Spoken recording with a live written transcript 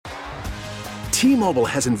T-Mobile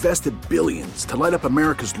has invested billions to light up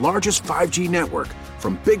America's largest 5G network,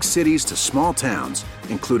 from big cities to small towns,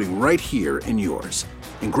 including right here in yours.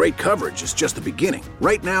 And great coverage is just the beginning.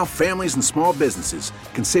 Right now, families and small businesses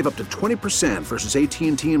can save up to 20% versus AT&T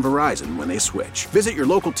and Verizon when they switch. Visit your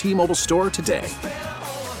local T-Mobile store today.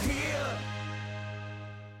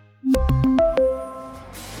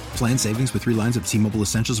 Plan savings with 3 lines of T-Mobile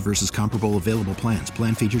Essentials versus comparable available plans.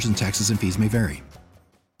 Plan features and taxes and fees may vary.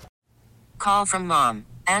 Call from mom.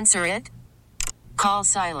 Answer it. Call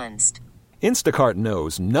silenced. Instacart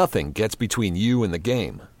knows nothing gets between you and the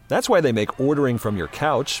game. That's why they make ordering from your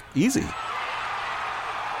couch easy.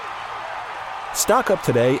 Stock up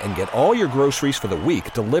today and get all your groceries for the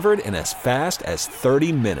week delivered in as fast as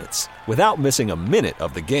 30 minutes without missing a minute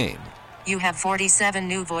of the game. You have 47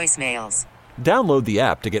 new voicemails. Download the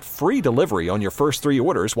app to get free delivery on your first 3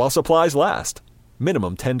 orders while supplies last.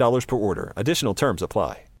 Minimum $10 per order. Additional terms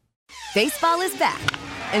apply. Baseball is back,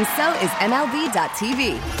 and so is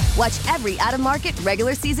MLB.tv. Watch every out-of-market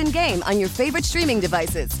regular season game on your favorite streaming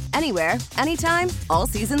devices, anywhere, anytime, all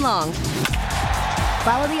season long.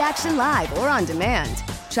 Follow the action live or on demand.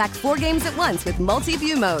 Track 4 games at once with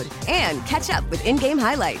multi-view mode and catch up with in-game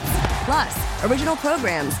highlights. Plus, original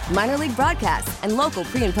programs, minor league broadcasts, and local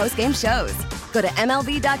pre- and post-game shows. Go to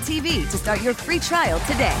MLB.tv to start your free trial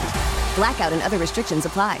today. Blackout and other restrictions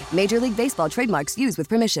apply. Major League Baseball trademarks used with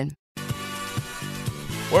permission.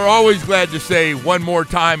 We're always glad to say one more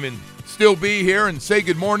time and still be here and say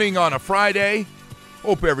good morning on a Friday.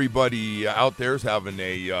 Hope everybody out there is having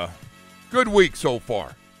a good week so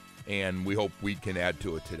far, and we hope we can add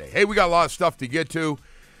to it today. Hey, we got a lot of stuff to get to.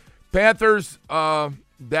 Panthers,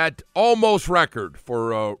 that almost record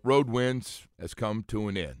for road wins has come to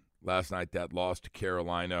an end. Last night, that loss to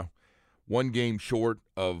Carolina, 1 game short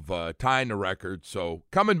of tying the record. So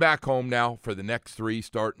coming back home now for the next 3,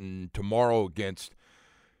 starting tomorrow against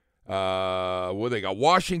they got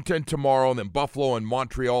Washington tomorrow, and then Buffalo and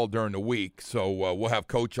Montreal during the week. So we'll have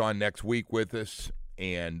Coach on next week with us,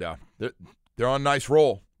 and they're on a nice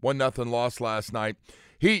roll. 1-0 loss last night.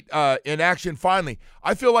 Heat in action finally.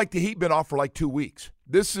 I feel like the Heat been off for like 2 weeks.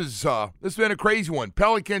 This has been a crazy one.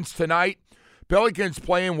 Pelicans tonight. Pelicans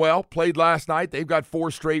playing well. Played last night. They've got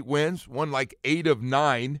 4 straight wins. Won like 8 of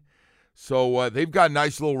 9. So they've got a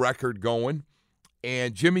nice little record going.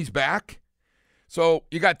 And Jimmy's back. So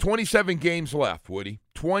you got 27 games left, Woody.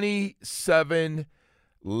 27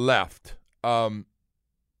 left.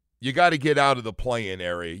 You got to get out of the play-in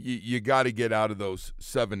area. You got to get out of those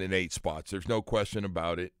 7 and 8 spots. There's no question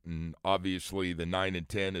about it. And obviously the 9 and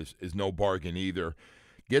 10 is no bargain either.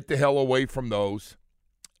 Get the hell away from those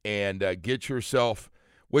and get yourself,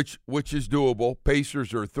 which is doable.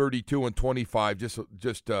 Pacers are 32 and 25,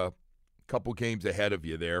 just a couple games ahead of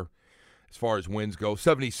you there as far as wins go.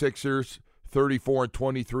 76ers, 34 and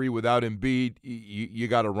 23 without Embiid. You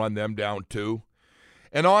got to run them down too.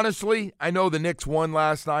 And honestly, I know the Knicks won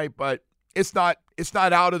last night, but it's not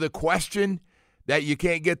out of the question that you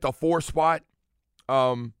can't get the 4 spot.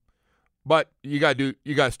 But you got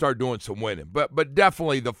to start doing some winning. But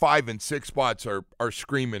definitely the 5 and 6 spots are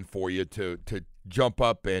screaming for you to jump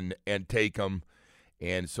up and take them.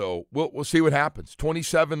 And so we'll see what happens.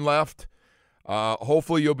 27 left.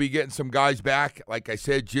 Hopefully you'll be getting some guys back. Like I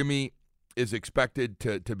said, Jimmy is expected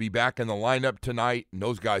to be back in the lineup tonight. And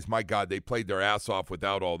those guys, my God, they played their ass off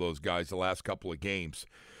without all those guys the last couple of games.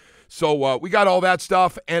 So we got all that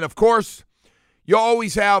stuff. And, of course, you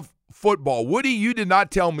always have football. Woody, you did not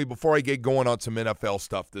tell me before I get going on some NFL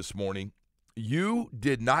stuff this morning. You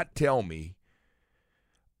did not tell me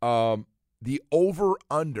the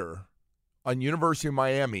over-under on University of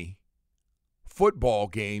Miami football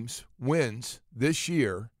games wins this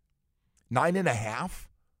year, 9.5.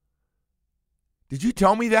 Did you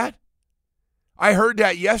tell me that? I heard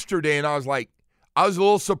that yesterday, and I was a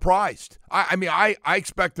little surprised. I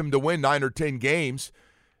expect them to win 9 or 10 games.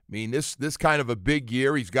 I mean, this kind of a big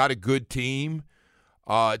year. He's got a good team.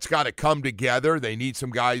 It's got to come together. They need some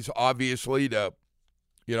guys, obviously, to,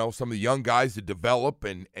 some of the young guys to develop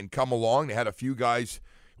and come along. They had a few guys.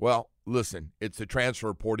 Well, listen, it's a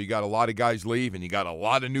transfer portal. You got a lot of guys leave, and you got a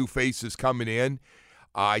lot of new faces coming in.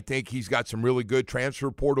 I think he's got some really good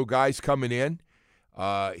transfer portal guys coming in.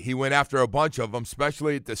 He went after a bunch of them,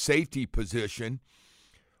 especially at the safety position.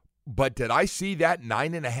 But did I see that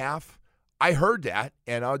 9.5? I heard that,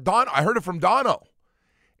 and I heard it from Dono.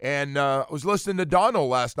 And I was listening to Dono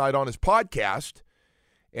last night on his podcast,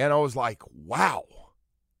 and I was like, wow,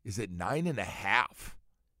 is it 9.5? Does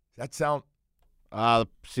that sound?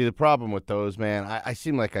 See, the problem with those, man, I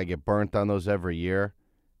seem like I get burnt on those every year,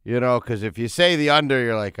 because if you say the under,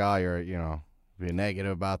 you're like, oh, you're, being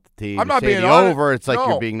negative about the team. I'm not you say being the honest. over. It's like No.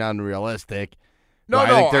 you're being unrealistic. No, I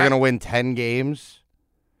think they're I- going to win 10 games.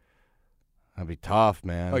 That'd be tough,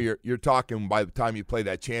 man. Oh, you're talking by the time you play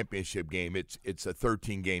that championship game, it's a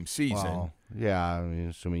 13-game season. Well, yeah, I mean,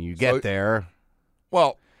 assuming you get there.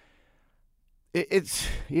 Well, It's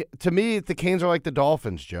to me, the Canes are like the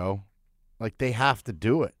Dolphins, Joe. Like, they have to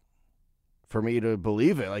do it for me to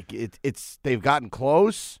believe it. Like, it's they've gotten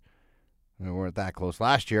close. I mean, we weren't that close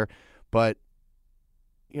last year, but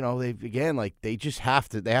they just have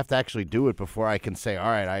to. They have to actually do it before I can say, all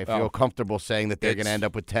right, I feel comfortable saying that they're going to end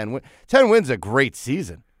up with 10 wins. 10 wins is a great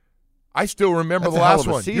season. I still remember That's the a hell last of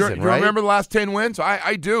a one. season, you right? remember the last 10 wins?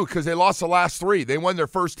 I do, because they lost the last 3. They won their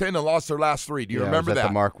first 10 and lost their last 3. Do you remember was that?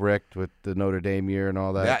 the Mark Richt with the Notre Dame year and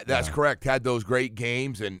all that? That's correct. Had those great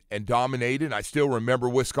games and dominated. I still remember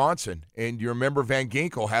Wisconsin. And you remember Van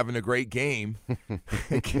Ginkel having a great game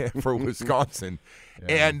for Wisconsin.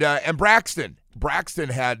 Yeah. And Braxton. Braxton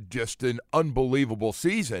had just an unbelievable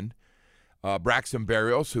season. Braxton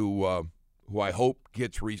Berrios, who I hope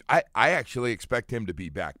gets I actually expect him to be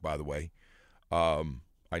back, by the way.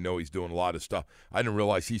 I know he's doing a lot of stuff. I didn't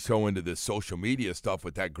realize he's so into this social media stuff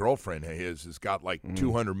with that girlfriend of his. Has got like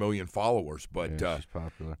 200 million followers. But she's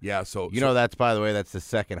popular. Yeah, so that's, by the way, that's the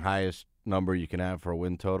second highest number you can have for a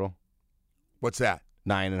win total. What's that?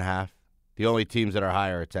 9.5. The only teams that are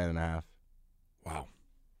higher are 10.5. Wow.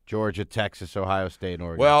 Georgia, Texas, Ohio State, and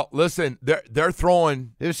Oregon. Well, listen, they're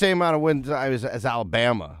throwing. They're the same amount of wins as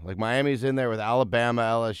Alabama. Like, Miami's in there with Alabama,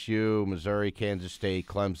 LSU, Missouri, Kansas State,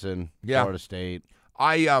 Clemson, Florida State.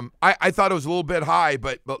 I thought it was a little bit high,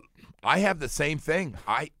 but I have the same thing.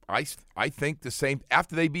 I think the same.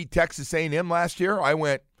 After they beat Texas A&M last year, I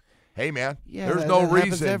went, hey, man, there's no reason.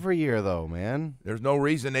 Happens every year, though, man. There's no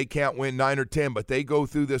reason they can't win 9 or 10, but they go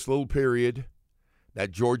through this little period.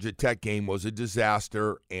 That Georgia Tech game was a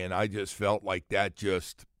disaster, and I just felt like that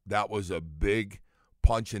was a big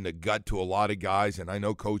punch in the gut to a lot of guys. And I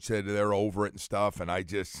know Coach said they're over it and stuff, and I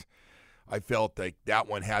felt like that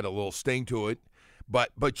one had a little sting to it.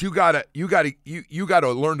 But you gotta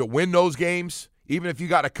learn to win those games, even if you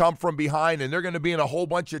got to come from behind, and they're going to be in a whole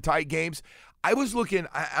bunch of tight games. I was looking.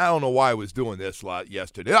 I don't know why I was doing this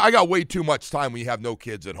yesterday. I got way too much time when you have no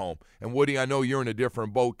kids at home. And Woody, I know you're in a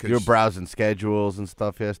different boat. You were browsing schedules and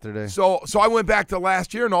stuff yesterday. So I went back to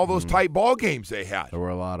last year and all those tight ball games they had. There were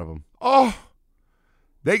a lot of them. Oh,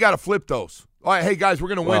 they got to flip those. All right, hey guys, we're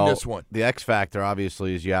going to win this one. The X factor,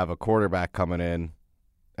 obviously, is you have a quarterback coming in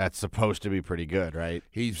that's supposed to be pretty good, right?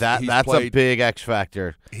 That's a big X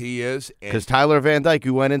factor. He is, because Tyler Van Dyke,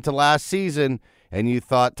 who went into last season. And you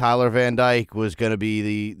thought Tyler Van Dyke was going to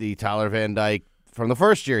be the Tyler Van Dyke from the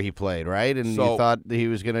first year he played, right? And you thought he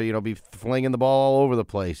was going to, be flinging the ball all over the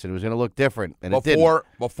place, and it was going to look different. And it didn't.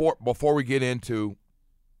 Before we get into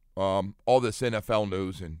all this NFL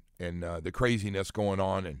news and the craziness going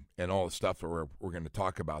on and all the stuff that we're going to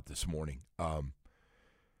talk about this morning,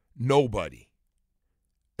 nobody,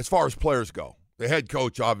 as far as players go, the head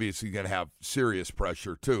coach obviously going to have serious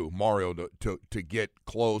pressure too, Mario, to get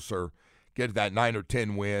closer. Get that 9 or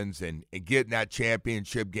 10 wins and get in that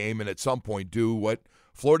championship game and at some point do what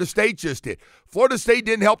Florida State just did. Florida State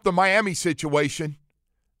didn't help the Miami situation.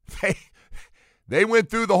 They went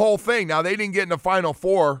through the whole thing. Now, they didn't get in the Final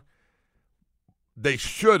Four. They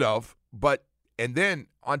should have. And then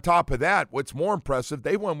on top of that, what's more impressive,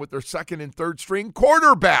 they won with their second and third string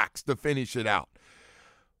quarterbacks to finish it out.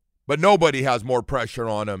 But nobody has more pressure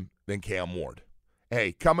on them than Cam Ward.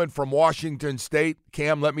 Hey, coming from Washington State,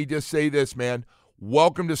 Cam, let me just say this, man.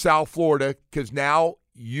 Welcome to South Florida, because now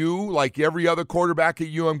you, like every other quarterback at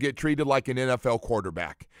UM, get treated like an NFL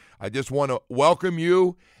quarterback. I just want to welcome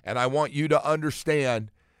you, and I want you to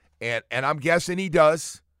understand, and I'm guessing he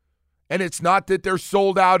does. And it's not that they're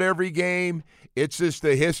sold out every game. It's just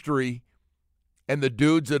the history and the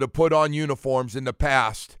dudes that have put on uniforms in the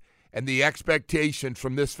past and the expectations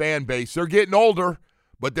from this fan base. They're getting older,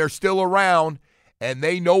 but they're still around. And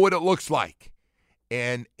they know what it looks like.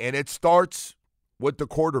 And it starts with the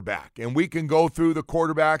quarterback. And we can go through the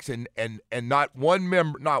quarterbacks and not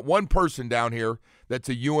one person down here that's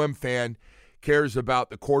a UM fan cares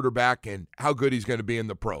about the quarterback and how good he's going to be in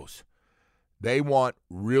the pros. They want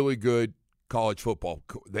really good college football.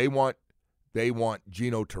 They want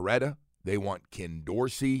Gino Torretta. They want Ken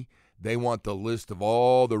Dorsey. They want the list of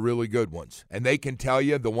all the really good ones. And they can tell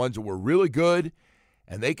you the ones that were really good.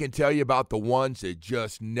 And they can tell you about the ones that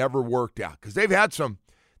just never worked out, because they've had some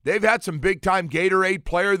big time Gatorade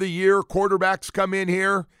Player of the Year quarterbacks come in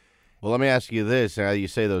here. Well, let me ask you this: now you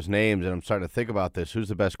say those names, and I'm starting to think about this. Who's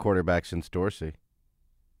the best quarterback since Dorsey?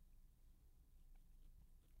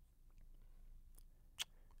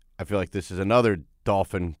 I feel like this is another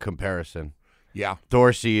Dolphin comparison. Yeah.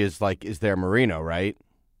 Dorsey is their Marino, right?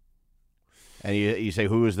 And you say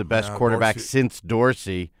who is the best quarterback since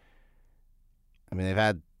Dorsey? I mean, they've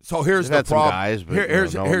had. So here's the problem. Guys, but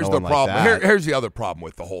here's no the problem. Like Here's the other problem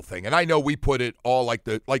with the whole thing. And I know we put it all like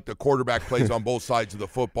the quarterback plays on both sides of the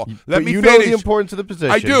football. Let me finish. know the importance of the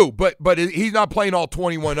position. I do, but he's not playing all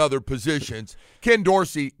 21 other positions. Ken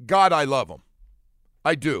Dorsey, God, I love him.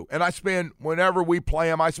 I do. And whenever we play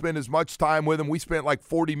him, I spend as much time with him. We spent like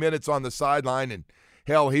 40 minutes on the sideline, and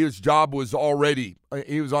hell, his job was already,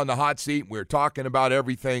 he was on the hot seat. We were talking about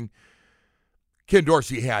everything. Ken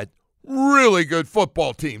Dorsey had really good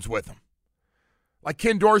football teams with him. Like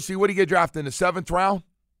Ken Dorsey, what did he get drafted in the 7th round?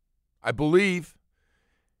 I believe.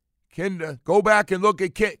 Go back and look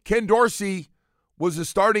at Ken Dorsey was a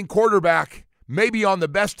starting quarterback, maybe on the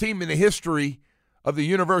best team in the history of the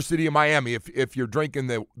University of Miami. If you're drinking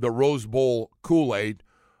the Rose Bowl Kool-Aid,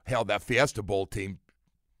 hell, that Fiesta Bowl team,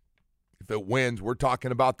 if it wins, we're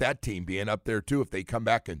talking about that team being up there too if they come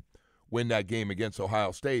back and win that game against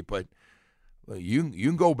Ohio State. But you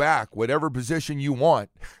can go back, whatever position you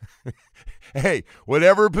want. Hey,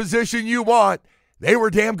 whatever position you want, they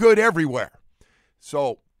were damn good everywhere.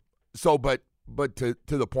 But to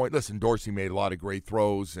the point, listen, Dorsey made a lot of great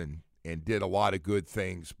throws and did a lot of good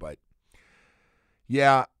things. But,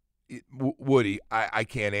 yeah, Woody, I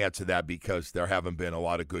can't answer that because there haven't been a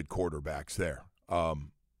lot of good quarterbacks there.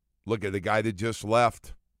 Look at the guy that just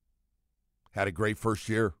left. Had a great first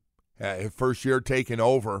year. His first year taking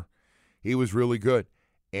over. He was really good.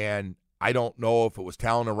 And I don't know if it was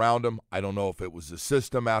talent around him. I don't know if it was the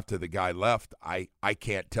system after the guy left. I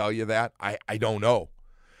can't tell you that. I don't know.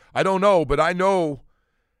 I don't know, but I know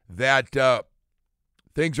that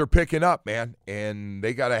things are picking up, man, and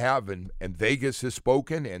they got to have, and Vegas has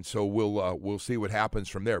spoken, and so we'll see what happens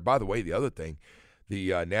from there. By the way, the other thing,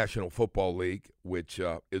 the National Football League, which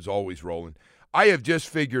is always rolling. I have just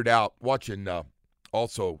figured out, watching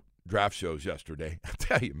also draft shows yesterday, I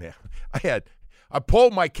tell you, man, I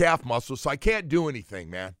pulled my calf muscle, so I can't do anything,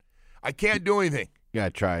 man. I can't do anything. You got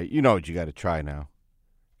to try. You know what you got to try now.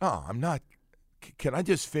 Oh, I'm not. Can I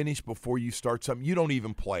just finish before you start something? You don't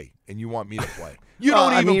even play, and you want me to play. You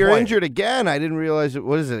don't even play. You're injured again. I didn't realize it.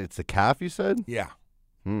 What is it? It's the calf, you said? Yeah.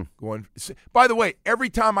 By the way, every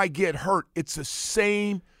time I get hurt, it's the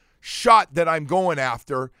same shot that I'm going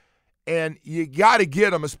after, and you got to get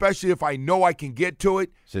them, especially if I know I can get to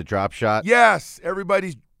it. Is it a drop shot? Yes.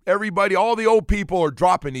 Everybody, all the old people are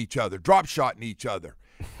dropping each other, drop shotting each other.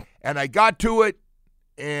 And I got to it,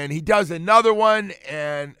 and he does another one,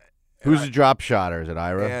 and who's the drop shotter? Is it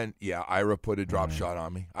Ira? And yeah, Ira put a drop shot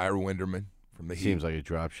on me. Ira Winderman from the Heat. Seems like a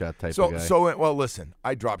drop shot type of guy. So listen,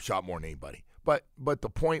 I drop shot more than anybody. But the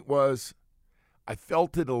point was, I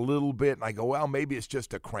felt it a little bit, and I go, well, maybe it's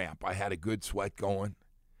just a cramp. I had a good sweat going,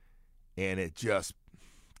 and it just,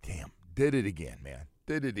 did it again, man.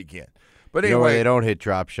 Did it again. But anyway, they don't hit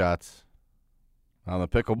drop shots on the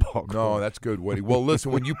pickleball court. No, that's good, Woody. Well,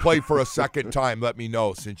 listen, when you play for a second time, let me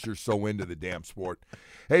know since you're so into the damn sport.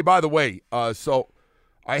 Hey, by the way, so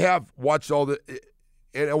I have watched all the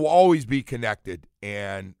 – it will always be connected,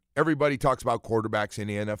 and everybody talks about quarterbacks in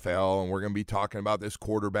the NFL, and we're going to be talking about this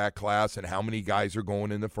quarterback class and how many guys are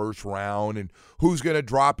going in the first round and who's going to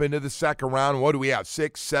drop into the second round. What do we have,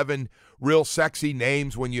 6, 7 real sexy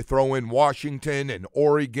names when you throw in Washington and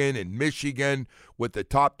Oregon and Michigan with the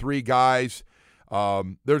top 3 guys?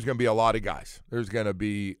 There's going to be a lot of guys. There's going to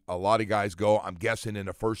be a lot of guys go, I'm guessing, in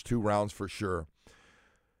the first 2 rounds for sure.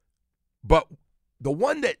 But the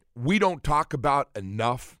one that we don't talk about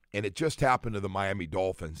enough, and it just happened to the Miami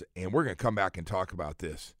Dolphins, and we're going to come back and talk about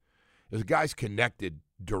this, is guys connected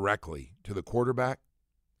directly to the quarterback.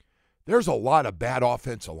 There's a lot of bad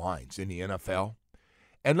offensive lines in the NFL.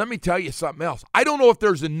 And let me tell you something else. I don't know if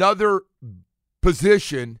there's another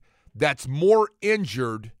position that's more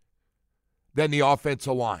injured than the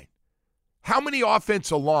offensive line. How many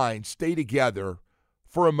offensive lines stay together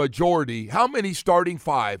for a majority? How many starting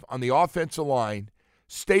 5 on the offensive line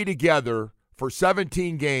stay together for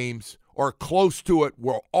 17 games or close to it,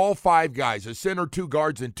 where all 5 guys, a center, 2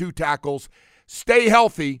 guards, and 2 tackles, stay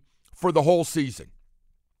healthy for the whole season?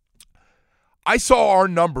 I saw our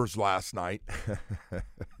numbers last night. I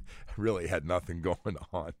really had nothing going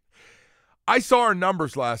on. I saw our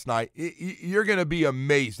numbers last night. You're going to be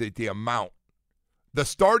amazed at the amount. The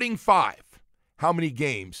starting 5, how many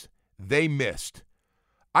games they missed.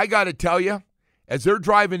 I got to tell you, as they're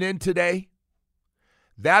driving in today,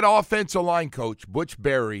 that offensive line coach, Butch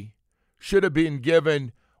Berry, should have been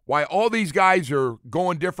given, why all these guys are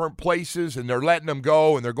going different places and they're letting them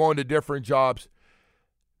go and they're going to different jobs.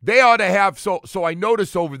 They ought to have, so I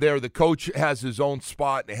noticed over there the coach has his own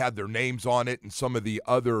spot, and they have their names on it and some of the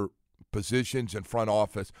other positions in front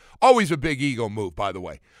office. Always a big ego move, by the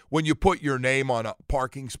way, when you put your name on a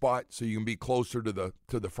parking spot so you can be closer to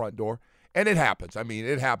the front door. And it happens. I mean,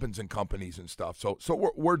 it happens in companies and stuff. So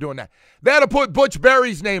we're doing that. They had to put Butch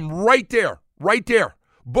Berry's name right there.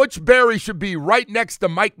 Butch Berry should be right next to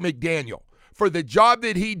Mike McDaniel for the job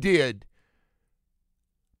that he did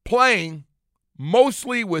playing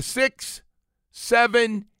mostly with 6,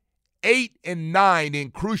 7, 8, and 9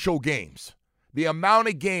 in crucial games. The amount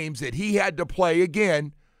of games that he had to play,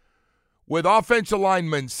 again, with offensive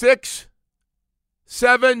linemen 6,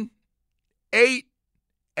 7, 8,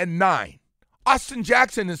 and 9. Austin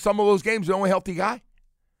Jackson in some of those games, the only healthy guy.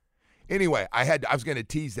 Anyway, I was going to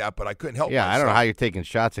tease that, but I couldn't help myself. I don't know how you're taking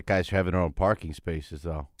shots at guys who have their own parking spaces,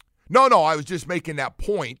 though. No, I was just making that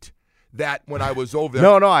point that when I was over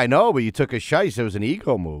there. No, I know, but you took a shot. You said it was an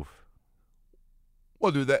ego move.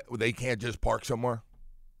 Well, they can't just park somewhere?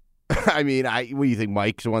 I mean, what do you think,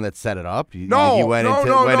 Mike's the one that set it up? He went in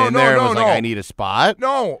there and was like, I need a spot?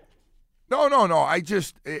 No.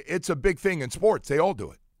 It's a big thing in sports. They all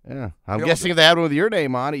do it. Yeah. I'm guessing if they had one with your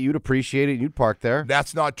name on it, you'd appreciate it and you'd park there.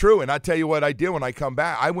 That's not true. And I tell you what I did when I come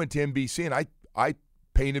back. I went to NBC and I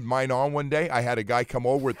painted mine on one day. I had a guy come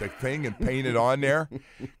over with the thing and paint it on there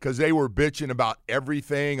because they were bitching about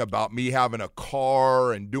everything, about me having a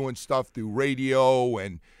car and doing stuff through radio,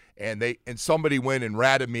 and somebody went and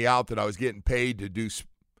ratted me out that I was getting paid to do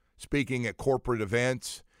speaking at corporate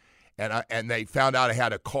events, and they found out I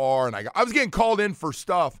had a car, and I was getting called in for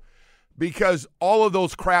stuff because all of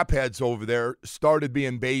those crap heads over there started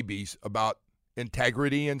being babies about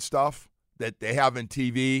integrity and stuff that they have in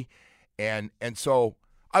TV, and so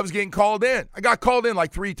I was getting called in. I got called in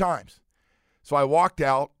like 3 times. So I walked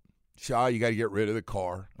out. Shaw, you got to get rid of the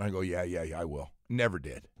car. And I go, yeah, I will. Never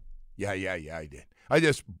did. Yeah, I did. I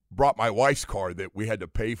just brought my wife's car that we had to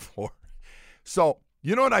pay for. So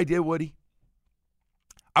you know what I did, Woody?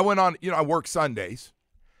 I went on, I work Sundays.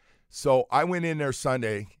 So I went in there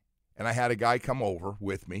Sunday, and I had a guy come over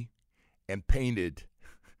with me and painted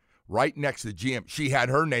right next to the GM. She had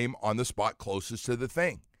her name on the spot closest to the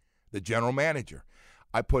thing, the general manager.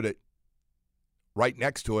 I put it right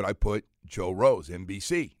next to it. I put Joe Rose,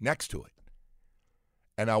 NBC, next to it.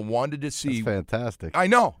 And I wanted to see. That's fantastic. I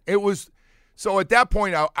know. It was. So at that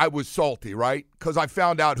point, I was salty, right? Because I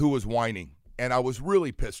found out who was whining. And I was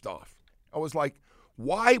really pissed off. I was like,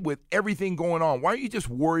 why, with everything going on, why aren't you just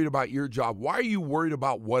worried about your job? Why are you worried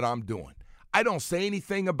about what I'm doing? I don't say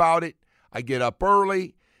anything about it. I get up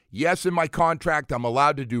early. Yes, in my contract, I'm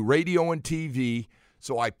allowed to do radio and TV.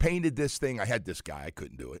 So I painted this thing. I had this guy. I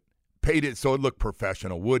couldn't do it. Painted it so it looked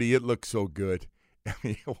professional. Woody, it looked so good. I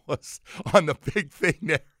mean, it was on the big thing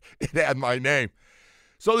there. It had my name.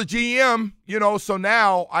 So the GM, so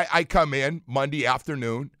now I come in Monday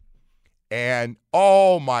afternoon, and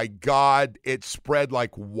oh, my God, it spread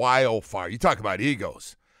like wildfire. You talk about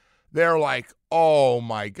egos. They're like, oh,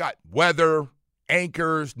 my God, weather,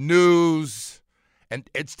 anchors, news. And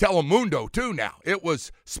it's Telemundo, too, now. It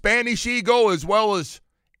was Spanish ego as well as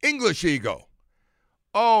English ego.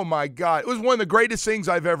 Oh, my God. It was one of the greatest things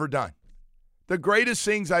I've ever done. The greatest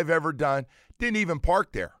things I've ever done. Didn't even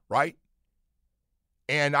park there, right?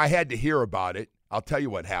 And I had to hear about it. I'll tell you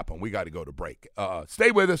what happened. We got to go to break.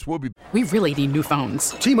 Stay with us. We'll be back. We really need new phones.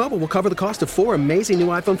 T-Mobile will cover the cost of 4 amazing new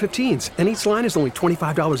iPhone 15s, and each line is only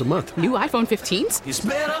 $25 a month. New iPhone 15s? It's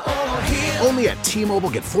better over here. Only at T-Mobile,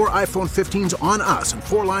 get 4 iPhone 15s on us and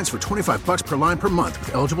 4 lines for $25 per line per month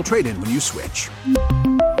with eligible trade-in when you switch.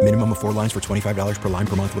 Minimum of 4 lines for $25 per line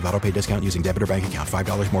per month with autopay discount using debit or bank account.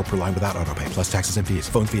 $5 more per line without autopay, plus taxes and fees.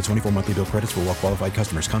 Phone fee at 24 monthly bill credits for well-qualified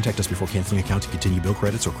customers. Contact us before canceling account to continue bill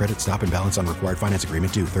credits or credit stop and balance on required finance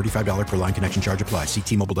agreement due. $35 per line connection charge applies. See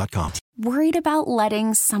T-Mobile.com. Worried about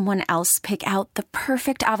letting someone else pick out the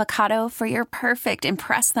perfect avocado for your perfect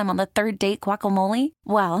impress them on the third date guacamole?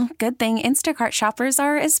 Well, good thing Instacart shoppers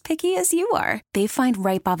are as picky as you are. They find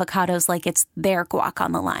ripe avocados like it's their guac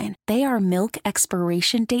on the line. They are milk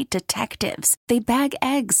expiration date detectives. They bag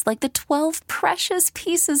eggs like the 12 precious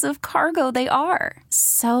pieces of cargo they are.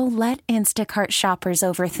 So let Instacart shoppers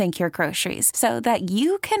overthink your groceries so that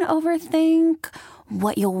you can overthink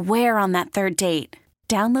what you'll wear on that third date.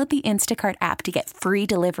 Download the Instacart app to get free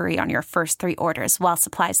delivery on your first 3 orders while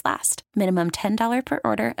supplies last. Minimum $10 per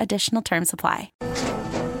order. Additional terms apply.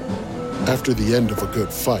 After the end of a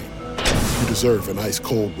good fight, you deserve an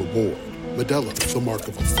ice-cold reward. Modelo is the mark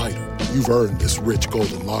of a fighter. You've earned this rich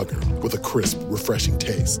golden lager with a crisp, refreshing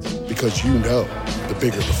taste. Because you know, the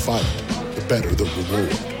bigger the fight, the better the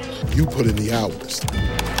reward. You put in the hours,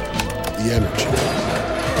 the energy,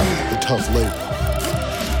 the tough labor.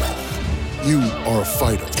 You are a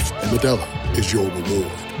fighter, and Modelo is your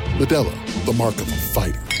reward. Modelo, the mark of a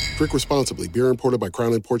fighter. Drink responsibly. Beer imported by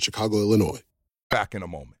Crown Imports, Chicago, Illinois. Back in a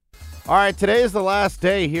moment. All right, today is the last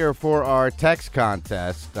day here for our text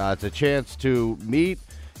contest. It's a chance to meet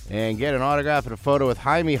and get an autograph and a photo with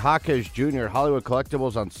Jaime Jaquez Jr. at Hollywood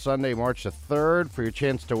Collectibles on Sunday, March the 3rd. For your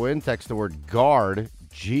chance to win, text the word GUARD,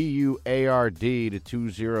 G-U-A-R-D, to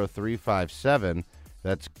 20357.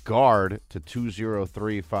 That's GUARD to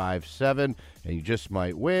 20357, and you just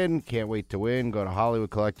might win. Can't wait to win. Go to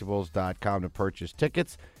HollywoodCollectibles.com to purchase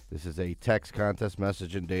tickets. This is a text contest.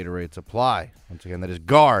 Message and data rates apply. Once again, that is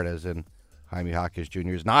GUARD, as in Jaime Jaquez Jr.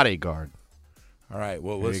 is not a guard. All right,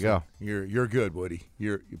 well, there listen, you go. You're good, Woody.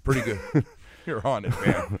 You're pretty good. You're on it,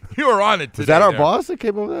 man. You were on it today. Is that our there. boss that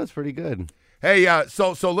came over with that? That's pretty good. Hey,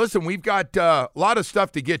 so listen, we've got a lot of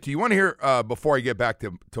stuff to get to. You want to hear, before I get back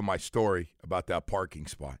to my story about that parking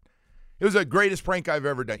spot? It was the greatest prank I've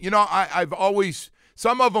ever done. You know, I've always,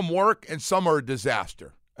 some of them work and some are a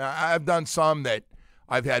disaster. I've done some that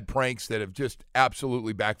I've had pranks that have just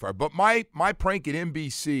absolutely backfired. But my prank at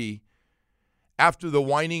NBC, after the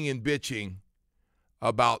whining and bitching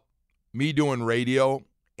about me doing radio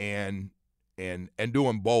and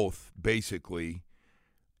doing both, basically,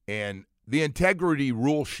 and the integrity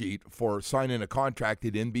rule sheet for signing a contract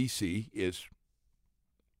at NBC it's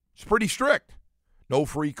pretty strict. No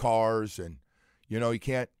free cars, and you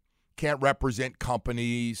can't represent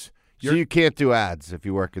companies. So you can't do ads if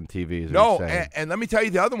you work in TV. No, and let me tell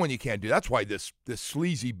you the other one you can't do. That's why this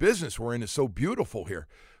sleazy business we're in is so beautiful here.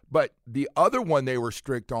 But the other one they were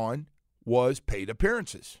strict on was paid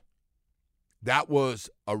appearances. That was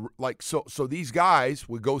so these guys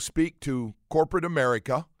would go speak to corporate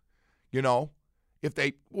America, if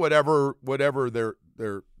they whatever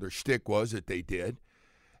their shtick was that they did.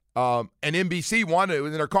 And NBC wanted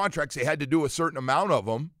in their contracts they had to do a certain amount of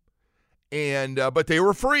them, and but they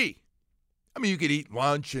were free. I mean, you could eat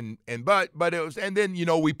lunch but it was, and then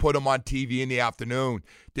we put them on TV in the afternoon.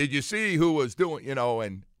 Did you see who was doing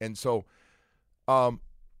and so, but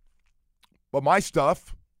my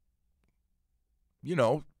stuff,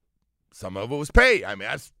 some of it was paid. I mean,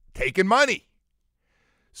 that's taking money.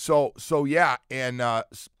 So yeah, and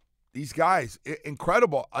these guys,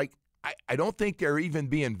 incredible. I don't think they're even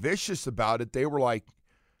being vicious about it. They were like,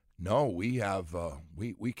 no, we have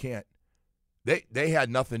we can't. They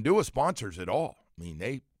had nothing to do with sponsors at all. I mean,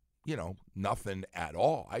 they, nothing at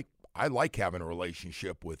all. I like having a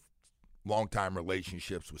relationship with long-time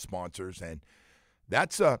relationships with sponsors, and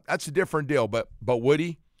that's a different deal. But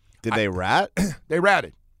Woody, did they rat? They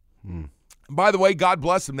ratted. By the way, God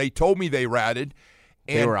bless them. They told me they ratted.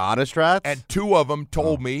 And, they were honest rats? And two of them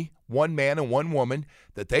told me, one man and one woman,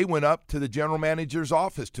 that they went up to the general manager's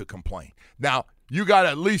office to complain. Now, you got to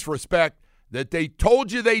at least respect that they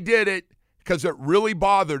told you they did it because it really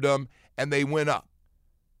bothered them, and they went up.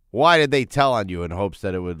 Why did they tell on you in hopes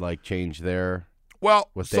that it would change their what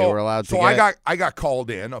they were allowed to get? So I got called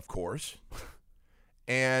in, of course,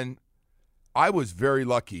 and I was very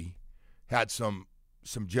lucky. Had some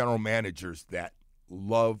general managers that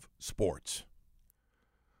love sports.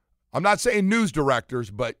 I'm not saying news directors,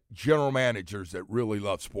 but general managers that really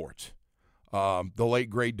love sports. The late,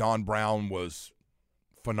 great Don Brown was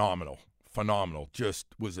phenomenal. Just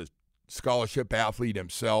was a scholarship athlete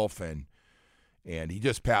himself, and he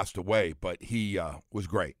just passed away, but he was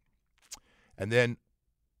great. And then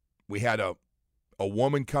we had a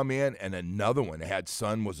woman come in, and another one. Had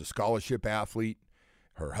son was a scholarship athlete.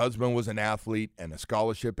 Her husband was an athlete and a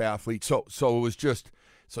scholarship athlete. So it was just,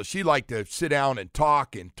 so she liked to sit down and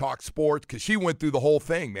talk sports because she went through the whole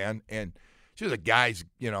thing, man. And she was a guy's,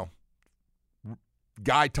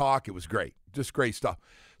 guy talk. It was great. Just great stuff.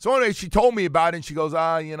 So anyway, she told me about it, and she goes,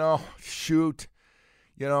 shoot,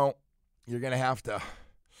 you're going to have to,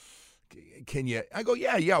 can you? I go,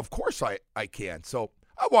 yeah, of course I can. So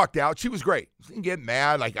I walked out. She was great. She didn't get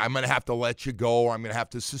mad, like I'm going to have to let you go, or I'm going to have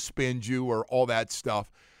to suspend you, or all that stuff.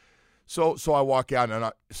 So I walk out,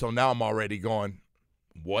 and so now I'm already going,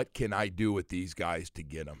 what can I do with these guys to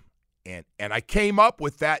get them? And I came up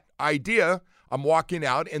with that idea. I'm walking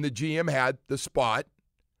out, and the GM had the spot.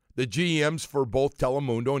 The GMs for both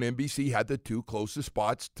Telemundo and NBC had the two closest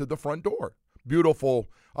spots to the front door. Beautiful.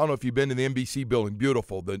 I don't know if you've been to the NBC building.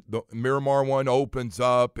 Beautiful. The Miramar one opens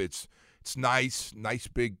up. It's nice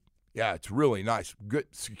big. Yeah, it's really nice. Good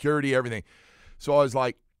security, everything. So I was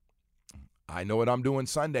like, I know what I'm doing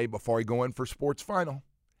Sunday before I go in for sports final.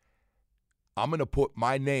 I'm going to put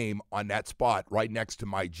my name on that spot right next to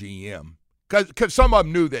my GM. Because some of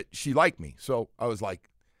them knew that she liked me. So I was like,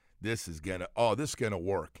 this is going to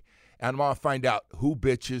work. and I'm going to find out who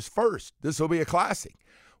bitches first. This will be a classic.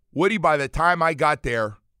 Woody, by the time I got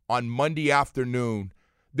there on Monday afternoon,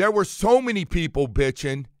 there were so many people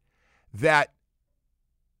bitching that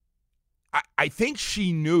I think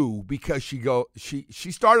she knew because she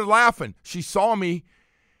started laughing. She saw me,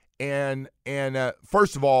 and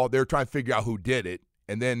first of all, they're trying to figure out who did it,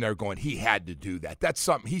 and then they're going, he had to do that. That's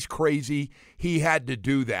something. He's crazy. He had to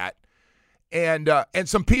do that. And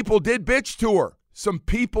some people did bitch to her. Some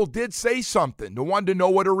people did say something. They wanted to know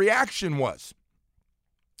what her reaction was.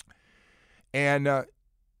 And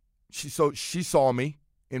she saw me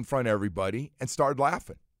in front of everybody and started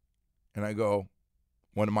laughing. And I go,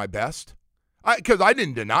 one of my best? Because I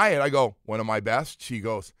didn't deny it. I go, one of my best? She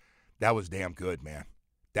goes, that was damn good, man.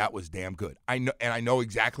 That was damn good. I know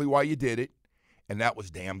exactly why you did it, and that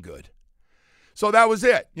was damn good. So that was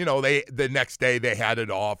it. The next day they had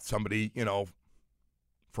it off. Somebody,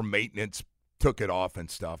 from maintenance took it off and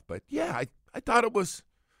stuff. But, yeah, I thought it was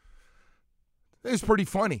pretty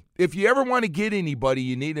funny. If you ever want to get anybody,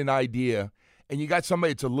 you need an idea, and you got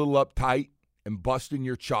somebody that's a little uptight and busting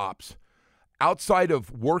your chops, outside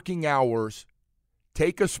of working hours,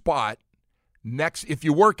 take a spot next. If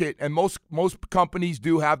you work it, and most companies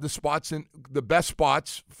do have the best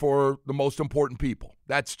spots for the most important people.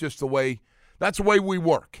 That's just the way. That's the way we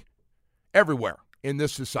work everywhere in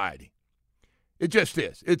this society. It just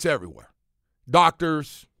is. It's everywhere.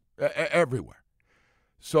 Doctors, everywhere.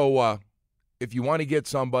 So if you want to get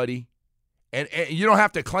somebody, and you don't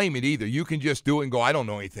have to claim it either. You can just do it and go, I don't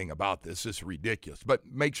know anything about this. This is ridiculous. But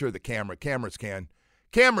make sure the cameras can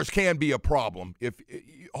be a problem.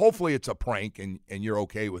 Hopefully it's a prank and you're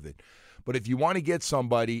okay with it. But if you want to get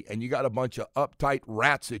somebody and you got a bunch of uptight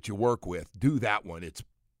rats that you work with, do that one. It's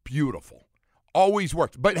beautiful. Always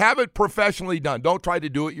works. But have it professionally done. Don't try to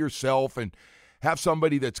do it yourself, and have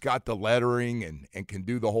somebody that's got the lettering and can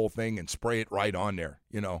do the whole thing and spray it right on there,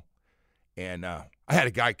 And I had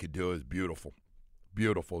a guy who could do it. It was beautiful.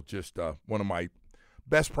 Beautiful. Just one of my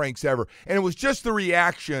best pranks ever. And it was just the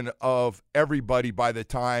reaction of everybody by the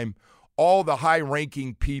time all the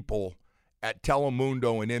high-ranking people at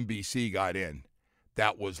Telemundo and NBC got in.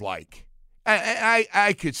 That was like,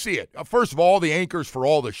 I could see it. First of all, the anchors for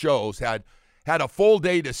all the shows had a full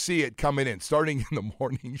day to see it coming in, starting in the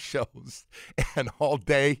morning shows and all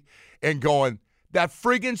day, and going, that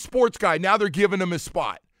friggin' sports guy, now they're giving him his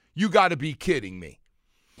spot. You got to be kidding me.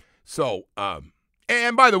 So,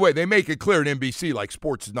 and by the way, they make it clear at NBC, like,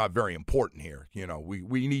 sports is not very important here.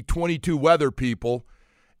 We need 22 weather people,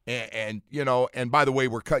 and by the way,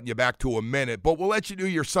 we're cutting you back to a minute, but we'll let you do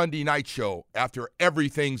your Sunday night show after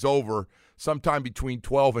everything's over, sometime between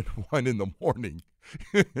 12 and 1 in the morning.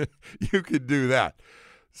 You could do that.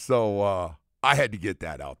 So I had to get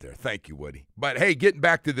that out there. Thank you, Woody. But, hey, getting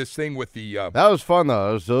back to this thing with the that was fun,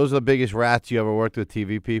 though. Those are the biggest rats you ever worked with,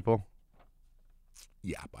 TV people?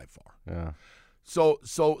 Yeah, by far. Yeah. So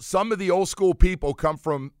some of the old school people come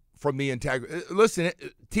from the integrity. Listen,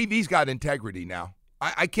 TV's got integrity now.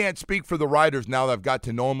 I can't speak for the writers now that I've got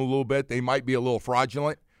to know them a little bit. They might be a little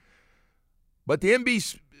fraudulent. But the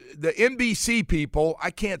NBC people, I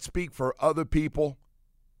can't speak for other people.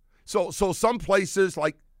 So some places,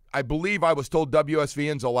 like I believe I was told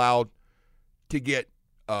WSVN's allowed to get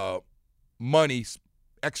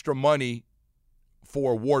extra money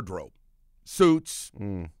for wardrobe, suits,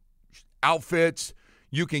 outfits.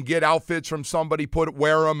 You can get outfits from somebody,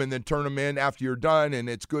 wear them, and then turn them in after you're done, and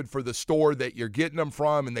it's good for the store that you're getting them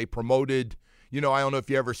from, and they promoted, I don't know if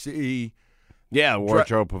you ever see. Yeah,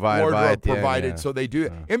 wardrobe provided. So they do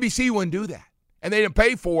it. NBC wouldn't do that, and they didn't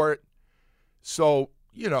pay for it. So,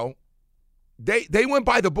 they went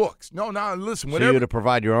by the books. No, listen. So you had to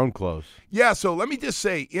provide your own clothes. Yeah, so let me just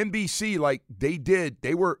say, NBC, like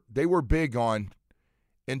they were big on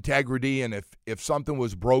integrity, and if something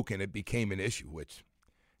was broken, it became an issue, which,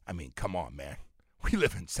 I mean, come on, man. We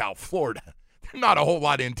live in South Florida. There's not a whole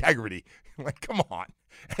lot of integrity. Like, come on.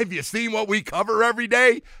 Have you seen what we cover every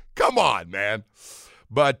day? Come on, man.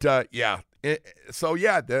 But, yeah. I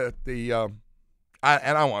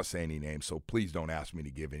don't want to say any names, so please don't ask me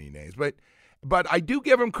to give any names. But I do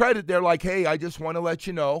give them credit. They're like, hey, I just want to let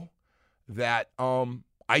you know that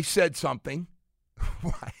I said something.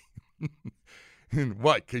 Why?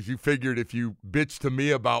 What? Because you figured if you bitch to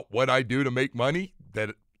me about what I do to make money, that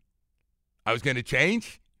I was going to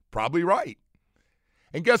change? Probably right.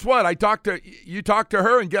 And guess what? You talked to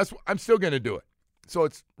her, and guess what? I'm still going to do it. So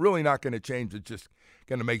it's really not going to change. It's just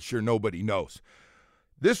going to make sure nobody knows.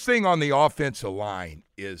 This thing on the offensive line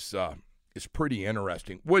is pretty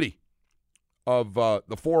interesting. Woody, of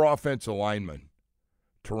the four offensive linemen,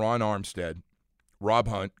 Teron Armstead, Rob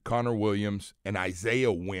Hunt, Connor Williams, and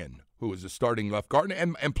Isaiah Wynn, who is a starting left guard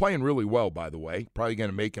and playing really well, by the way. Probably going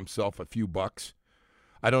to make himself a few bucks.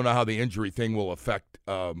 I don't know how the injury thing will affect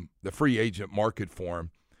the free agent market for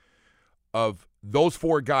him. Of those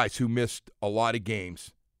 4 guys who missed a lot of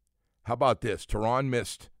games, how about this? Teron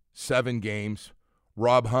missed 7 games.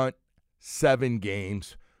 Rob Hunt, 7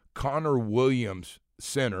 games. Connor Williams,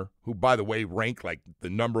 center, who, by the way, ranked like the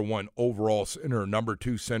number 1 overall center, number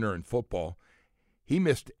 2 center in football, he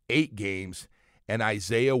missed 8 games, and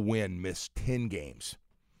Isaiah Wynn missed 10 games.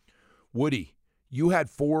 Woody, you had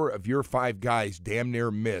 4 of your 5 guys damn near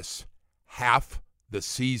miss half the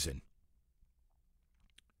season.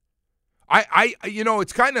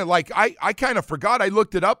 It's kind of like I kind of forgot. I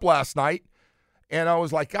looked it up last night, and I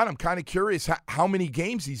was like, God, I'm kind of curious how many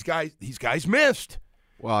games these guys missed.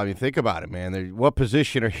 Well, I mean, think about it, man. What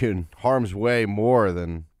position are you in harm's way more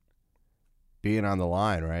than being on the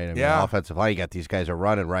line, right? I mean, offensive line, you got these guys are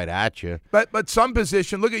running right at you. But some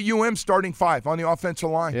position, look at UM starting 5 on the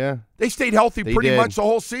offensive line. Yeah. They stayed healthy pretty much the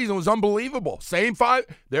whole season. It was unbelievable. Same 5.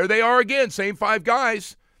 There they are again, same 5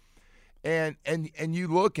 guys. And you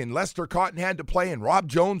look, and Lester Cotton had to play, and Rob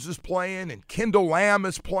Jones is playing, and Kendall Lamb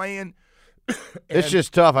is playing. It's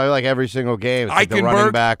just tough. I feel like every single game, it's like the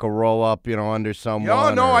running back will roll up, under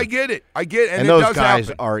someone. I get it. And those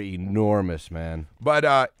guys are enormous, man.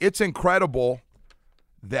 But it's incredible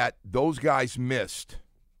that those guys missed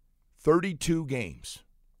 32 games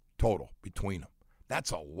total between them.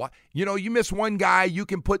 That's a lot. You miss one guy, you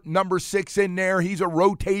can put number 6 in there. He's a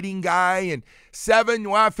rotating guy. And 7,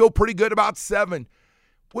 well, I feel pretty good about 7.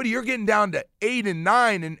 Woody, you're getting down to 8 and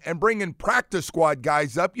 9 and bringing practice squad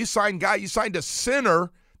guys up. You signed a center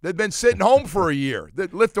that'd been sitting home for a year,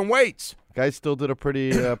 that lifting weights. Guys still did a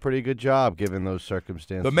pretty good job given those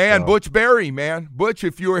circumstances. The man, Butch Berry, man. Butch,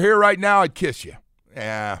 if you were here right now, I'd kiss you.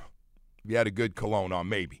 Yeah, you had a good cologne on,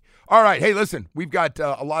 maybe. All right, hey, listen, we've got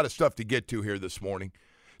a lot of stuff to get to here this morning.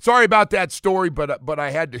 Sorry about that story, but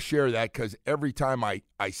I had to share that because every time I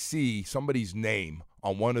see somebody's name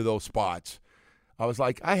on one of those spots, I was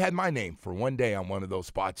like, I had my name for one day on one of those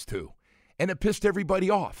spots too, and it pissed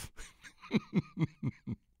everybody off.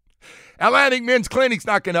 Atlantic Men's Clinic's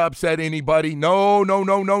not going to upset anybody. No.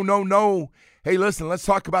 Hey, listen, let's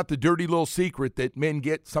talk about the dirty little secret that men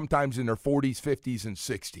get sometimes in their 40s, 50s, and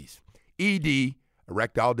 60s. ED,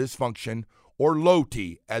 erectile dysfunction, or low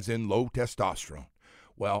T, as in low testosterone.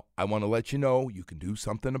 Well, I want to let you know you can do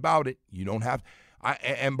something about it. You don't have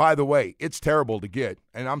and by the way, it's terrible to get,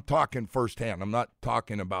 and I'm talking firsthand. I'm not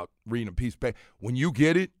talking about reading a piece of paper. When you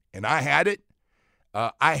get it, and I had it.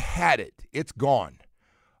 It's gone.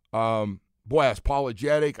 Boy, I was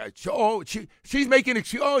apologetic. She's making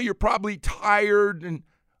it. You're probably tired, and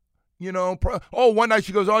one night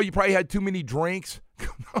she goes, you probably had too many drinks.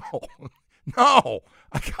 No,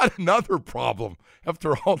 I got another problem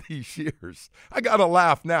after all these years. I got to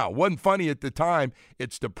laugh now. Wasn't funny at the time.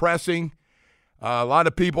 It's depressing. A lot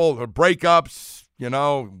of people, breakups,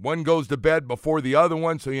 one goes to bed before the other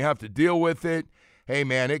one, so you have to deal with it. Hey,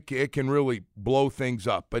 man, it can really blow things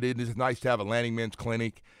up. But it is nice to have Atlantic Men's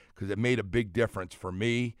Clinic because it made a big difference for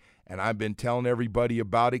me. And I've been telling everybody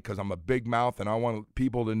about it because I'm a big mouth, and I want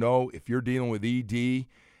people to know if you're dealing with ED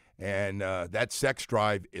and that sex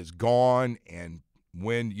drive is gone, and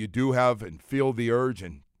when you do have and feel the urge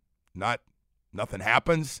and nothing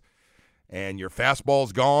happens, and your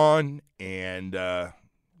fastball's gone, and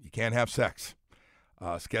you can't have sex.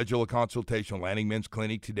 Schedule a consultation with Atlantic Men's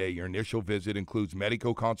Clinic today. Your initial visit includes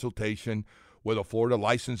medical consultation with a Florida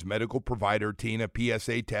licensed medical provider, TINA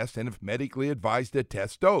PSA test, and if medically advised, a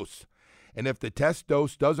test dose. And if the test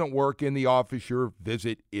dose doesn't work in the office, your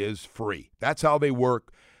visit is free. That's how they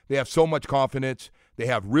work. They have so much confidence. They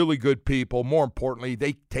have really good people. More importantly,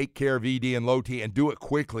 they take care of ED and low T and do it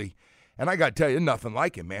quickly. And I got to tell you, nothing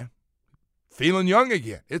like it, man. Feeling young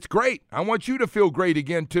again. It's great. I want you to feel great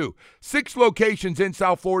again, too. 6 locations in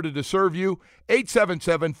South Florida to serve you.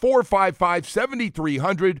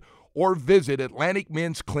 877-455-7300 or visit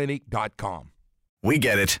AtlanticMen'sClinic.com. We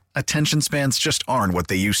get it. Attention spans just aren't what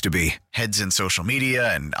they used to be. Heads in social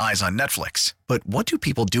media and eyes on Netflix. But what do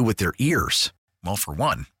people do with their ears? Well, for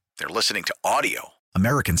one, they're listening to audio.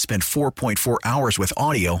 Americans spend 4.4 hours with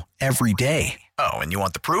audio every day. Oh, and you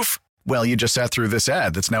want the proof? Well, you just sat through this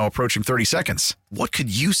ad that's now approaching 30 seconds. What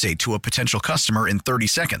could you say to a potential customer in 30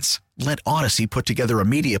 seconds? Let Odyssey put together a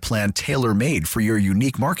media plan tailor-made for your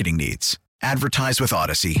unique marketing needs. Advertise with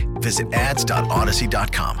Odyssey. Visit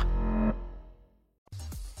ads.odyssey.com.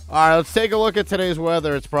 All right, let's take a look at today's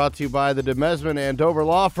weather. It's brought to you by the Demesman and Dover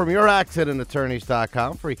Law from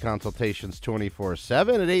YourAccidentAttorneys.com. Free consultations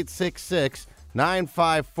 24/7 at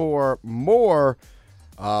 866-954-MORE.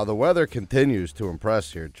 The weather continues to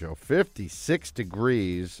impress here, Joe. 56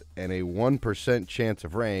 degrees and a 1% chance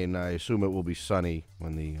of rain. I assume it will be sunny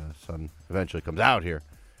when the sun eventually comes out here.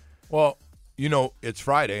 Well, it's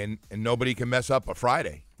Friday, and nobody can mess up a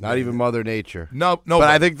Friday. Not even Mother Nature. No. But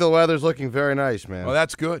I think the weather's looking very nice, man. Well,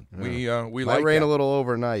 that's good. Yeah. We might like rain that. a little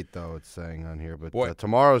overnight, though, it's saying on here. But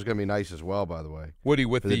tomorrow's going to be nice as well, by the way. Woody,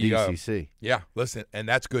 with the DCC. Yeah, listen, and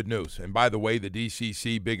that's good news. And by the way, the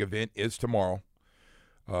DCC big event is tomorrow.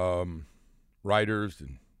 Riders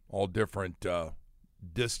and all different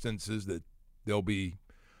distances that they'll be.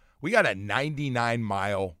 We got a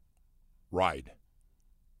 99-mile ride.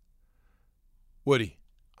 Woody,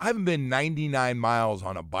 I haven't been 99 miles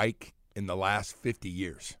on a bike in the last 50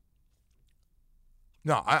 years.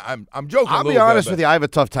 No, I'm joking. I'll be honest with you. I have a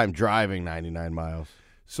tough time driving 99 miles.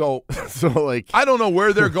 So like I don't know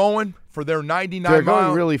where they're going for their 99 miles. They're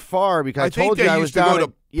going really far because I told you I was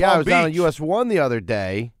down at US 1 the other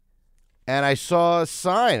day, and I saw a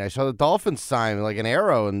sign. I saw the Dolphins sign, like an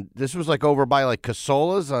arrow, and this was like over by like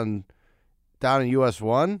Casola's down in US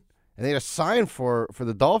 1, and they had a sign for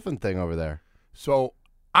the Dolphin thing over there. So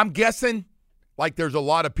I'm guessing like there's a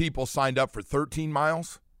lot of people signed up for 13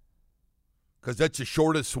 miles because that's the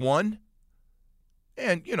shortest one.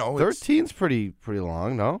 And, 13's pretty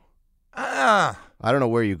long, no? I don't know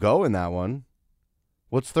where you go in that one.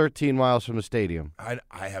 What's 13 miles from the stadium?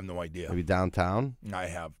 I have no idea. Maybe downtown? I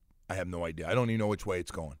have no idea. I don't even know which way it's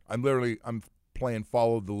going. I'm playing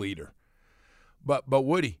follow the leader. But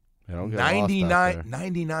Woody,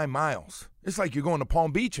 99 miles. It's like you're going to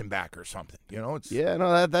Palm Beach and back or something.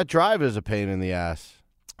 That drive is a pain in the ass.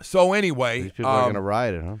 So anyway, these people are going to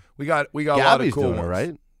ride it, huh? We got Gabby's a lot of cool doing ones, it,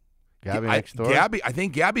 right? Gabby next door. I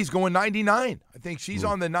think Gabby's going 99. I think she's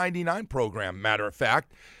on the 99 program. Matter of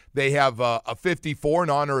fact, they have a 54 in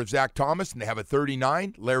honor of Zach Thomas, and they have a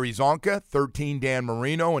 39, Larry Zonka, 13, Dan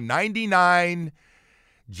Marino, and 99,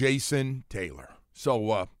 Jason Taylor.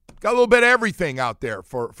 So got a little bit of everything out there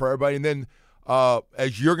for everybody. And then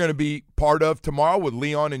as you're going to be part of tomorrow with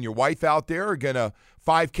Leon and your wife out there, are going to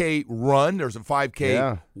 5K run. There's a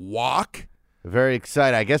 5K walk. Very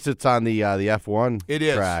excited. I guess it's on the F1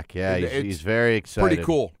 it track. Yeah, he's very excited.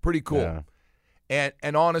 Pretty cool. Yeah.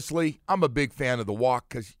 And honestly, I'm a big fan of the walk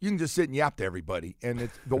because you can just sit and yap to everybody. And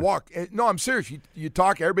it's the walk. No, I'm serious. You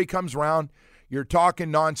talk, everybody comes around. You're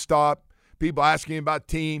talking nonstop. People asking about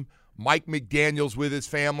team. Mike McDaniel's with his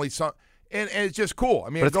family. And it's just cool.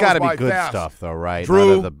 I mean, but it's got to be good stuff, though, right?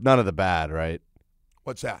 Drew, none of the bad, right?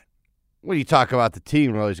 What's that? When you talk about the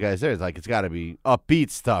team and all these guys there, it's got to be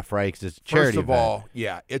upbeat stuff, right? Because it's a charity event. First of all,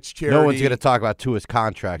 it's charity. No one's going to talk about Tua's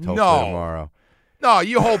contract hopefully tomorrow. No,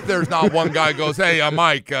 you hope there's not one guy goes, hey,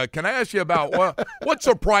 Mike, can I ask you about what's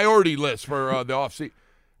a priority list for the offseason?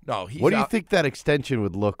 No, what do you think that extension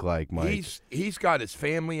would look like, Mike? He's got his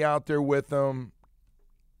family out there with him.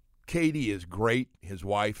 Katie is great. His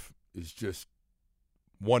wife is just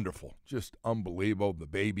wonderful, just unbelievable. The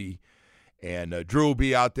baby. And Drew will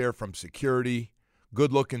be out there from security.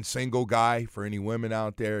 Good-looking single guy for any women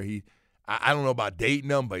out there. I don't know about dating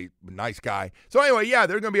him, but he's a nice guy. So anyway, there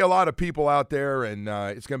are going to be a lot of people out there, and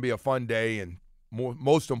it's going to be a fun day. And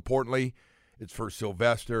most importantly, it's for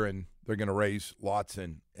Sylvester, and they're going to raise lots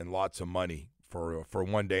and lots of money for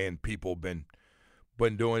one day. And people have been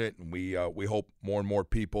doing it, and we hope more and more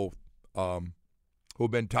people who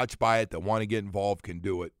have been touched by it that want to get involved can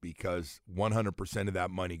do it, because 100% of that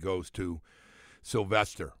money goes to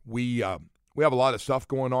Sylvester. We have a lot of stuff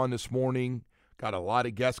going on this morning. Got a lot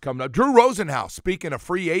of guests coming up. Drew Rosenhaus, speaking of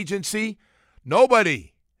free agency,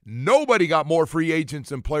 nobody got more free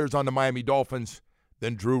agents and players on the Miami Dolphins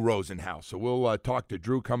than Drew Rosenhaus. So we'll talk to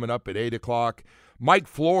Drew coming up at 8 o'clock. Mike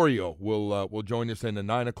Florio will join us in the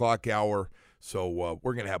 9 o'clock hour. So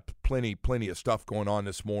we're going to have plenty of stuff going on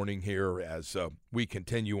this morning here as we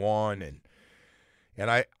continue on.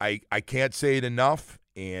 And I can't say it enough.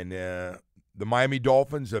 And the Miami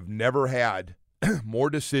Dolphins have never had more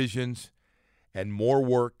decisions and more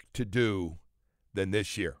work to do than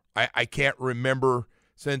this year. I can't remember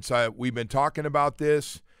since we've been talking about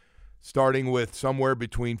this, starting with somewhere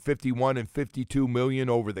between 51 and 52 million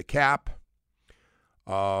over the cap.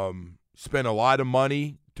 Spent a lot of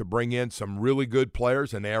money to bring in some really good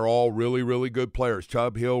players, and they're all really, really good players.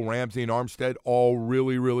 Chubb, Hill, Ramsey, and Armstead, all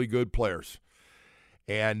really, really good players.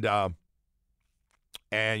 And you're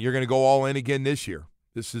going to go all in again this year.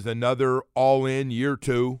 This is another all-in year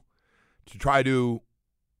 2 to try to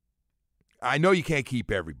 – I know you can't keep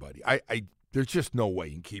everybody. There's just no way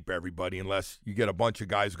you can keep everybody unless you get a bunch of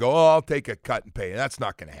guys go, I'll take a cut and pay. And that's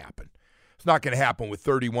not going to happen. It's not going to happen with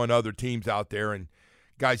 31 other teams out there and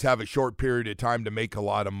guys have a short period of time to make a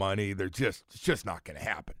lot of money. It's just not going to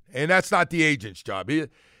happen. And that's not the agent's job.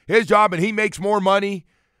 His job, and he makes more money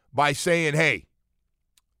by saying, hey,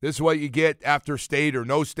 this is what you get after state or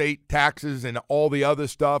no state taxes and all the other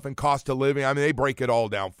stuff and cost of living. I mean, they break it all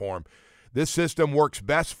down for him. This system works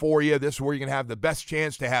best for you. This is where you're going to have the best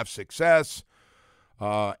chance to have success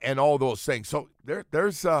and all those things. So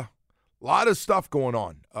there's a lot of stuff going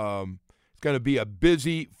on. It's going to be a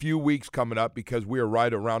busy few weeks coming up because we are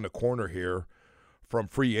right around the corner here from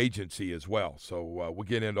free agency as well. So we'll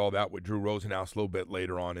get into all that with Drew Rosenhaus a little bit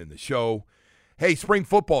later on in the show. Hey, spring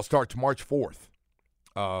football starts March 4th.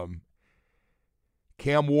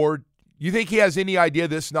 Cam Ward, you think he has any idea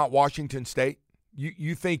this is not Washington State?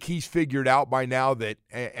 You think he's figured out by now that,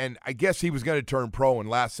 and I guess he was going to turn pro and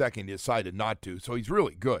last second he decided not to, so he's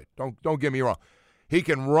really good. Don't get me wrong. He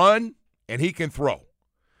can run and he can throw.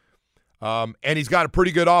 And he's got a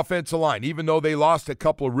pretty good offensive line. Even though they lost a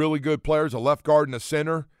couple of really good players, a left guard and a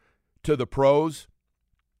center, to the pros,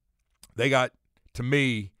 they got, to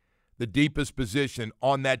me, the deepest position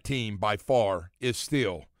on that team by far is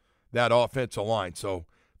still that offensive line. So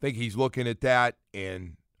I think he's looking at that.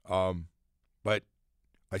 And but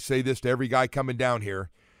I say this to every guy coming down here,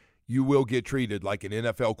 you will get treated like an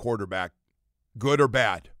NFL quarterback, good or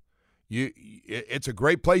bad. It's a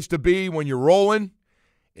great place to be when you're rolling.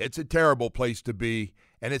 It's a terrible place to be.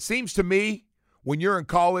 And it seems to me when you're in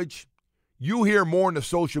college, you hear more in the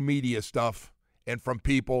social media stuff and from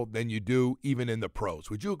people than you do even in the pros.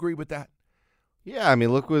 Would you agree with that? Yeah, I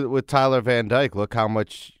mean, look with Tyler Van Dyke. Look how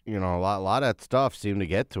much, a lot of that stuff seemed to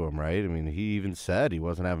get to him, right? I mean, he even said he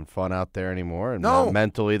wasn't having fun out there anymore. And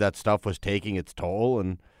mentally that stuff was taking its toll.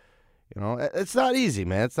 And, it's not easy,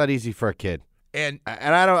 man. It's not easy for a kid. And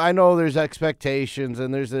I know there's expectations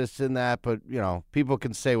and there's this and that, but, people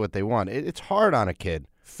can say what they want. It's hard on a kid.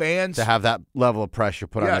 Fans to have that level of pressure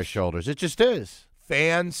put on their shoulders. It just is.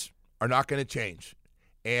 Fans are not going to change.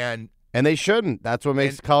 And they shouldn't. That's what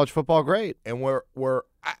makes college football great. And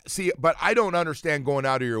but I don't understand going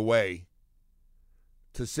out of your way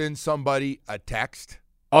to send somebody a text.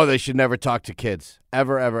 Oh, they should never talk to kids.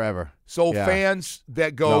 Ever, ever, ever. So fans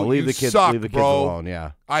that go, leave you the kids, suck, leave the kids bro. alone,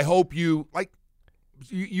 yeah. I hope you,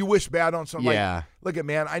 you wish bad on somebody. Yeah. Look at,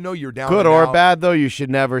 man, I know you're down. Good or bad, though, you should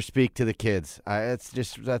never speak to the kids.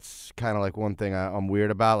 That's kind of like one thing I'm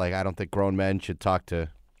weird about. Like, I don't think grown men should talk to,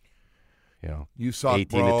 you suck,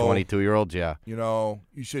 18 bro. to 22-year-olds, yeah.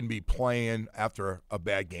 You shouldn't be playing after a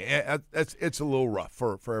bad game. It's a little rough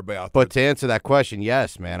for everybody out there. But to answer that question,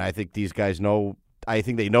 yes, man, I think these guys know. I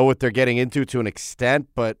think they know what they're getting into to an extent,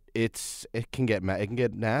 but it can get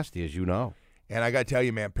nasty, as you know. And I got to tell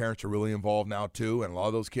you, man, parents are really involved now too, and a lot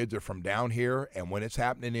of those kids are from down here. And when it's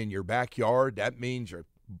happening in your backyard, that means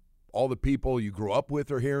all the people you grew up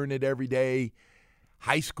with are hearing it every day.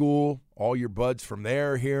 High school, all your buds from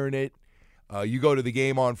there are hearing it. You go to the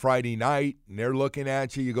game on Friday night, and they're looking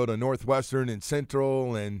at you. You go to Northwestern and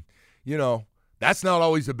Central, and that's not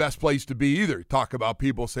always the best place to be either. Talk about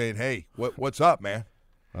people saying, hey, what's up, man?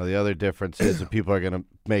 Well, the other difference is that people are going to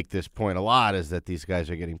make this point a lot is that these guys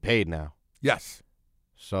are getting paid now. Yes.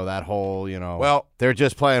 So that whole, they're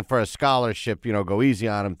just playing for a scholarship, go easy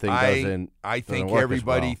on them thing doesn't I think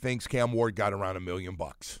everybody thinks Cam Ward got around $1 million.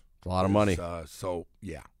 It's a lot of money. So,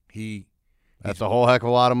 yeah, that's a whole heck of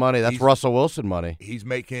a lot of money. That's Russell Wilson money. He's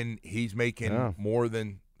making more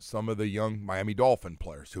than some of the young Miami Dolphin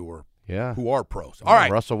players who are pros. All right.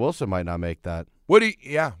 Russell Wilson might not make that.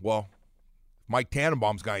 Mike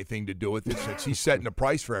Tannenbaum's got anything to do with it since he's setting the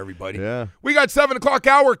price for everybody. Yeah. We got 7 o'clock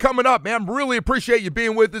hour coming up, man. Really appreciate you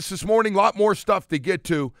being with us this morning. A lot more stuff to get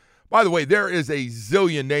to. By the way, there is a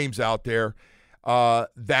zillion names out there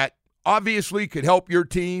that obviously could help your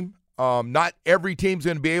team. Not every team's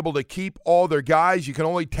going to be able to keep all their guys. You can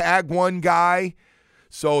only tag one guy.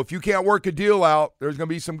 So if you can't work a deal out, there's going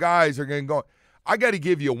to be some guys that are going to go. I got to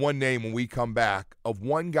give you one name when we come back of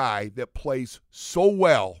one guy that plays so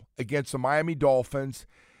well against the Miami Dolphins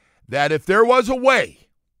that if there was a way,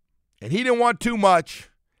 and he didn't want too much,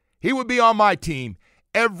 he would be on my team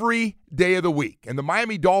every day of the week. And the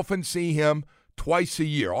Miami Dolphins see him twice a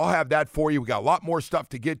year. I'll have that for you. We got a lot more stuff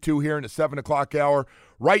to get to here in the 7 o'clock hour.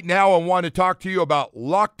 Right now, I want to talk to you about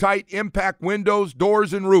Loctite Impact Windows,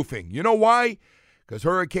 Doors, and Roofing. You know why? Because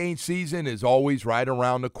hurricane season is always right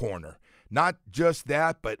around the corner. Not just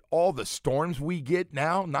that, but all the storms we get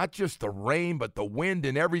now, not just the rain, but the wind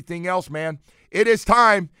and everything else, man. It is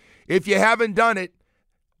time. If you haven't done it,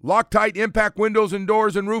 Loctite Impact Windows and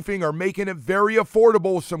Doors and Roofing are making it very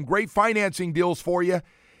affordable with some great financing deals for you.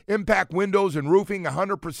 Impact Windows and Roofing,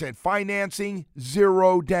 100% financing,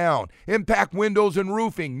 0 down. Impact Windows and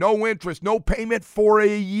Roofing, no interest, no payment for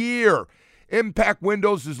a year. Impact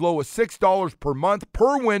Windows as low as $6 per month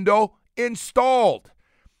per window installed.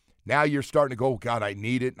 Now you're starting to go, God, I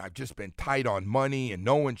need it, and I've just been tight on money and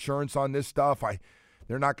no insurance on this stuff.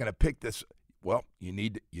 They're not going to pick this. Well, you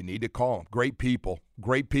need to call them. Great people,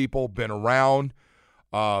 been around,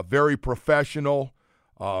 very professional,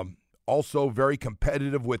 also very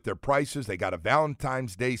competitive with their prices. They got a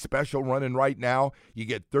Valentine's Day special running right now. You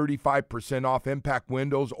get 35% off Impact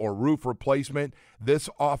Windows or roof replacement. This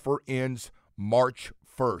offer ends March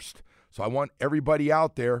 1st. So I want everybody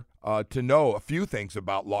out there to know a few things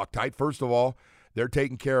about Loctite. First of all, they're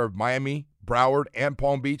taking care of Miami, Broward, and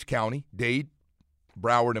Palm Beach County. Dade,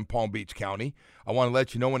 Broward, and Palm Beach County. I want to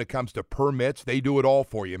let you know when it comes to permits, they do it all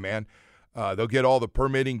for you, man. They'll get all the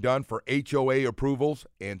permitting done for HOA approvals,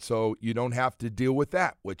 and so you don't have to deal with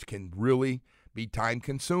that, which can really be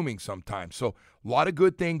time-consuming sometimes. So a lot of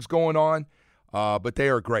good things going on, but they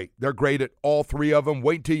are great. They're great at all three of them.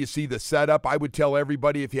 Wait until you see the setup. I would tell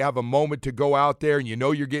everybody, if you have a moment to go out there and you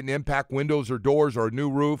know you're getting Impact Windows or doors or a new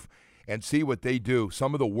roof, and see what they do.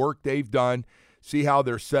 Some of the work they've done, see how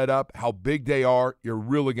they're set up, how big they are. You're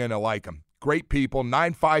really going to like them. Great people,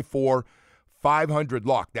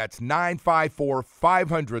 954-500-LOCK. That's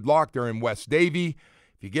 954-500-LOCK. They're in West Davie.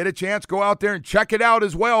 If you get a chance, go out there and check it out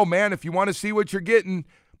as well, man, if you want to see what you're getting.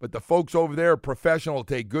 But the folks over there are professional,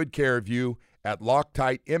 take good care of you at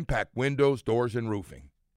Loctite Impact Windows, Doors, and Roofing.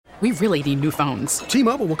 We really need new phones.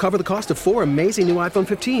 T-Mobile will cover the cost of 4 amazing new iPhone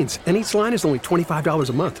 15s, and each line is only $25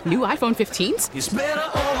 a month. New iPhone 15s? It's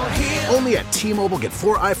better over here. Only at T-Mobile, get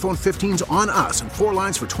 4 iPhone 15s on us and 4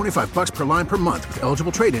 lines for $25 per line per month with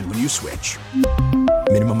eligible trade-in when you switch.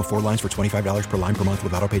 Minimum of 4 lines for $25 per line per month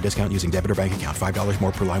with autopay discount using debit or bank account. $5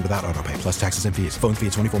 more per line without autopay, plus taxes and fees. Phone fee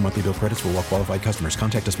at 24 monthly bill credits for well-qualified customers.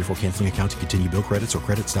 Contact us before canceling account to continue bill credits or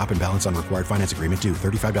credit stop and balance on required finance agreement due.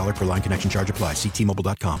 $35 per line connection charge applies. See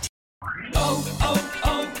T-Mobile.com.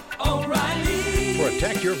 O'Reilly.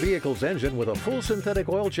 Protect your vehicle's engine with a full synthetic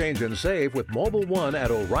oil change and save with Mobil 1 at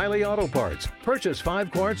O'Reilly Auto Parts. Purchase 5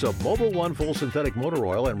 quarts of Mobil 1 full synthetic motor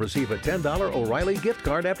oil and receive a $10 O'Reilly gift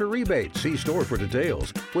card after rebate. See store for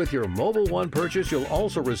details. With your Mobil 1 purchase, you'll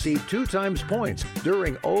also receive 2 times points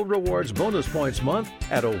during O Rewards Bonus Points Month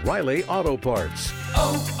at O'Reilly Auto Parts.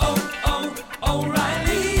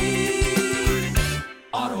 O'Reilly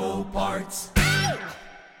Auto Parts.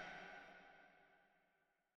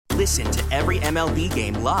 Listen to every MLB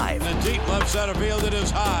game live. In the deep left center field, it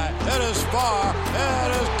is high, it is far,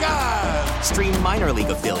 it is gone. Stream minor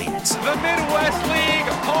league affiliates. The Midwest League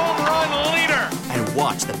home run leader. And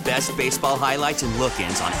watch the best baseball highlights and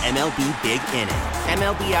look-ins on MLB Big Inning.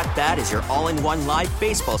 MLB At Bat is your all-in-one live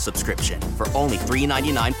baseball subscription for only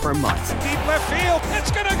 $3.99 per month. Deep left field,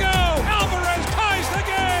 it's gonna go. Alvarez ties the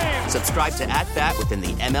game. Subscribe to At Bat within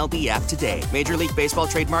the MLB app today. Major League Baseball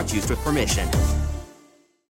trademarks used with permission.